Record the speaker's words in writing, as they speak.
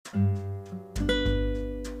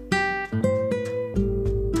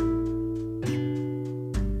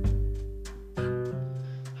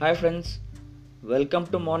Hi friends, welcome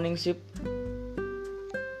to Morning Sip,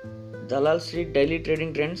 Dalal Street Daily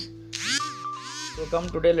Trading Trends. So come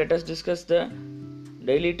today, let us discuss the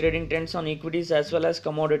daily trading trends on equities as well as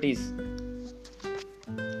commodities.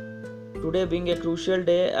 Today being a crucial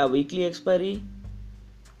day, a weekly expiry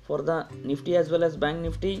for the Nifty as well as Bank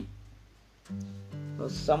Nifty.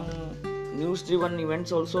 Some news driven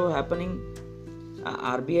events also happening.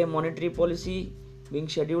 RBI monetary policy being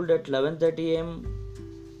scheduled at 11:30 am.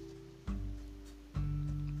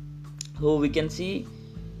 So we can see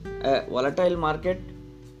a volatile market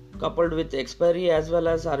coupled with expiry as well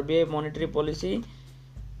as RBI monetary policy.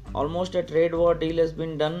 Almost a trade war deal has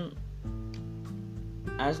been done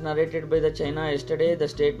as narrated by the China yesterday. The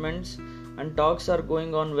statements and talks are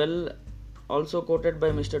going on well, also quoted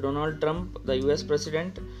by Mr. Donald Trump, the US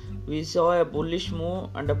President. We saw a bullish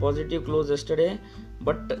move and a positive close yesterday,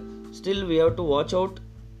 but still we have to watch out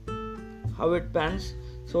how it pans.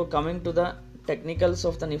 So coming to the technicals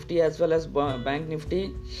of the Nifty as well as Bank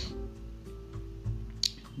Nifty,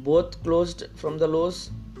 both closed from the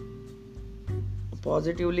lows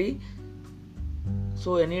positively.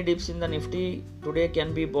 So any dips in the Nifty today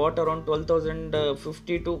can be bought around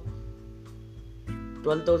 12,050 to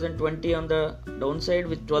 12,020 on the downside,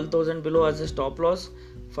 with 12,000 below as a stop loss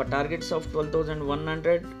for targets of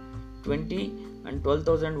 12,120 and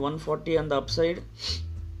 12,140 on the upside.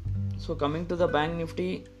 So coming to the Bank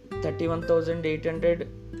Nifty, 31,800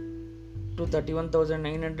 to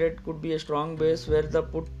 31,900 could be a strong base where the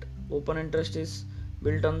put open interest is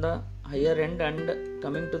built on the higher end. And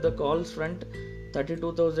coming to the calls front,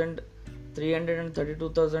 32,300 and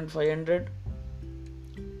 32,500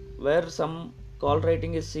 where some call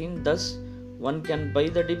rating is seen. Thus one can buy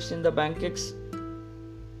the dips in the BankX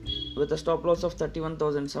with a stop loss of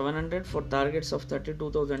 31,700 for targets of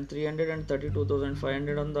 32,300 and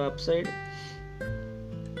 32,500 on the upside.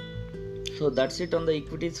 So that's it on the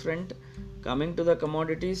equities front. Coming to the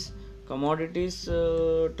commodities,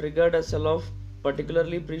 triggered a sell-off,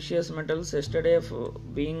 particularly precious metals yesterday,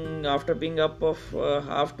 after being up of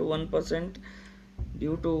half to 1%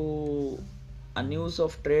 due to a news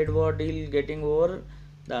of trade war deal getting over.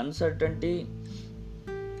 The uncertainty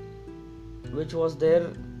which was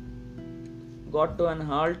there got to an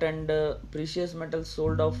halt, and precious metals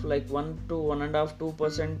sold off like 1 to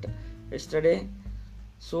 1.5-2% yesterday.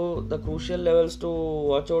 So the crucial levels to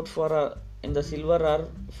watch out for in the silver are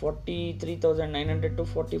 43,900 to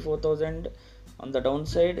 44,000 on the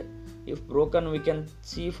downside. If broken, we can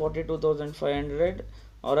see 42,500,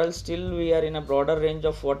 or else still we are in a broader range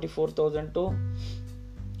of 44,000 to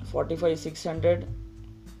 45,600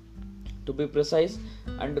 to be precise.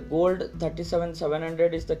 And gold,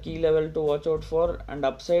 37,700 is the key level to watch out for, and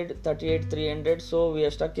upside 38,300. So we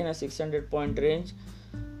are stuck in a 600 point range.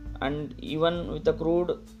 And even with the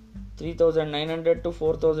crude, 3,900 to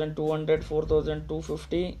 4,200,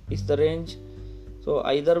 4,250 is the range. So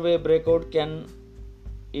either way, breakout can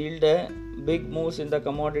yield a big moves in the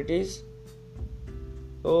commodities.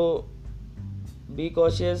 So be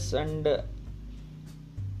cautious and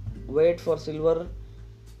wait for silver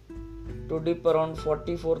to dip around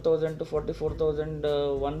 44,000 to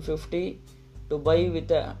 44,150 to buy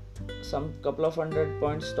with some couple of 100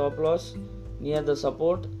 points stop loss near the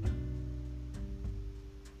support.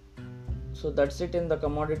 So that's it in the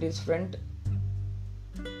commodities front.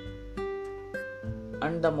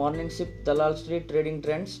 And the Morning Sip Dalal Street Trading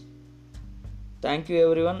Trends. Thank you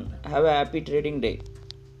everyone. Have a happy trading day.